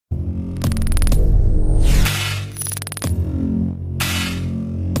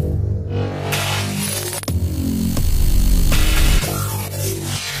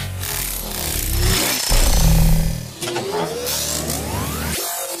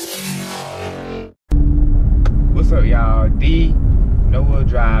What's up, y'all? D No-Wheel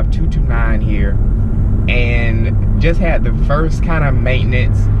Drive 229 here, and just had the first kind of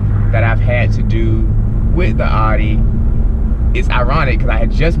maintenance that I've had to do with the Audi. It's ironic because I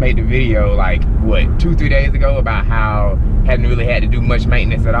had just made the video like what, 2-3 days ago about how hadn't really had to do much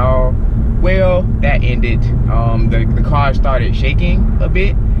maintenance at all. Well, that ended. The car started shaking a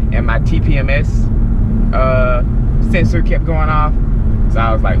bit and my TPMS sensor kept going off. So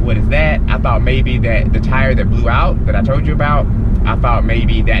I was like, what is that? I thought maybe that the tire that blew out that I told you about, I thought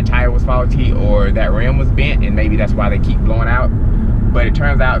maybe that tire was faulty or that rim was bent and maybe that's why they keep blowing out. But it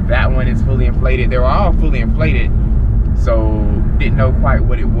turns out that one is fully inflated. They were all fully inflated, so didn't know quite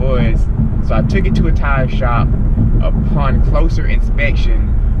what it was. So I took it to a tire shop. Upon closer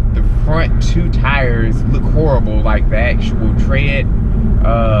inspection, the front two tires look horrible, like the actual tread,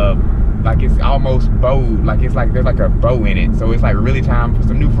 like it's almost bowed, like it's like there's like a bow in it. So it's like really time for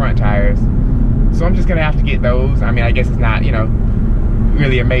some new front tires. So I'm just gonna have to get those. I mean, I guess it's not, you know,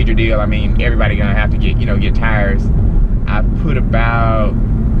 really a major deal. I mean, everybody gonna have to get, you know, get tires. I put about,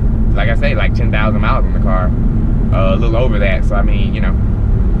 like I say, like 10,000 miles on the car, a little over that. So I mean, you know,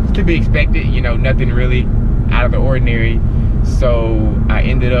 it's to be expected, you know, nothing really out of the ordinary. So I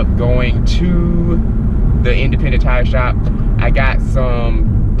ended up going to the independent tire shop. I got some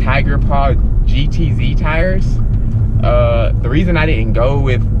Tiger Paw GTZ tires. The reason I didn't go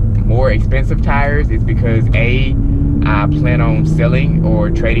with more expensive tires is because A, I plan on selling or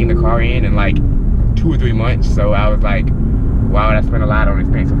trading the car in like 2 or 3 months. So I was like, why would I spend a lot on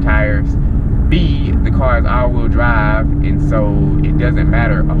expensive tires? B, the car is all-wheel drive, and so it doesn't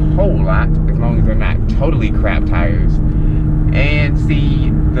matter a whole lot as long as they're not totally crap tires. And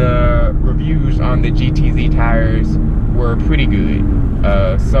C, the reviews on the GTZ tires were pretty good.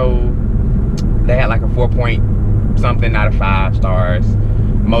 So they had like a 4-point-something out of 5 stars.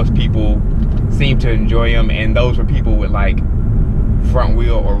 Most people seem to enjoy them, and those were people with like front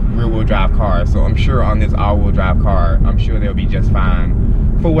wheel or rear wheel drive cars. So I'm sure on this all wheel drive car, I'm sure they'll be just fine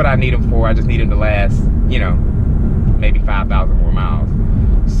for what I need them for. I just need them to last, you know, maybe 5,000 more miles.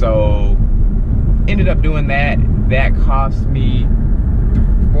 So ended up doing that. That cost me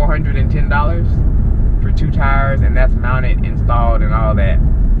 $410 for 2 tires, and that's mounted, installed, and all that.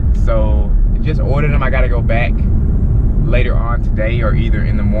 So just ordered them. I gotta go back later on today or either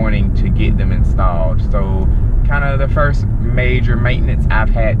in the morning to get them installed. So kind of the first major maintenance I've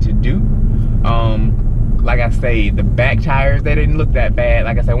had to do. Like I say, the back tires, they didn't look that bad.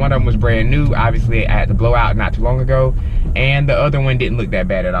 Like I said, one of them was brand new. Obviously I had to blow out not too long ago, and the other one didn't look that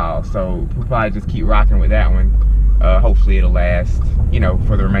bad at all. So we'll probably just keep rocking with that one. Hopefully it'll last, you know,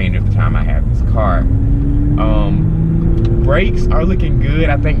 for the remainder of the time I have this car. Brakes are looking good.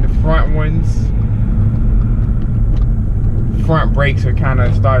 I think the front brakes are kind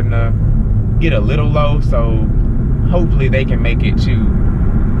of starting to get a little low, so hopefully they can make it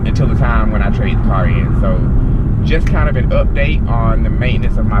until the time when I trade the car in. So just kind of an update on the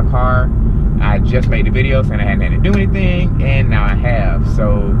maintenance of my car. I just made the video saying I hadn't had to do anything, and now I have.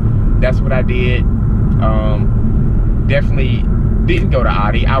 So that's what I did. Definitely didn't go to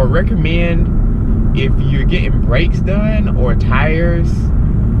Audi. I would recommend, if you're getting brakes done or tires,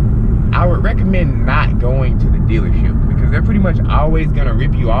 I would recommend not going to the dealership, because they're pretty much always gonna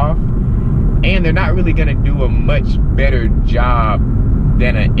rip you off, and they're not really gonna do a much better job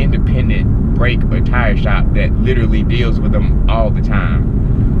than an independent brake or tire shop that literally deals with them all the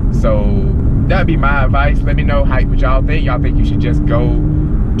time. So that'd be my advice. Let me know what y'all think. Y'all think you should just go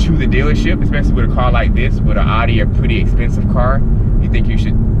to the dealership, especially with a car like this, with an Audi, a pretty expensive car? You think you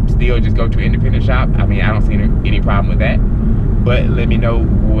should still just go to an independent shop? I mean, I don't see any problem with that, but let me know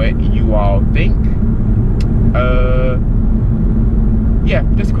what you all think. Yeah,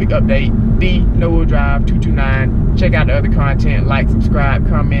 just a quick update. D No-Wheel Drive 229. Check out the other content, like, subscribe,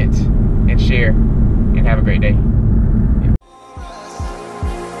 comment, and share, and have a great day.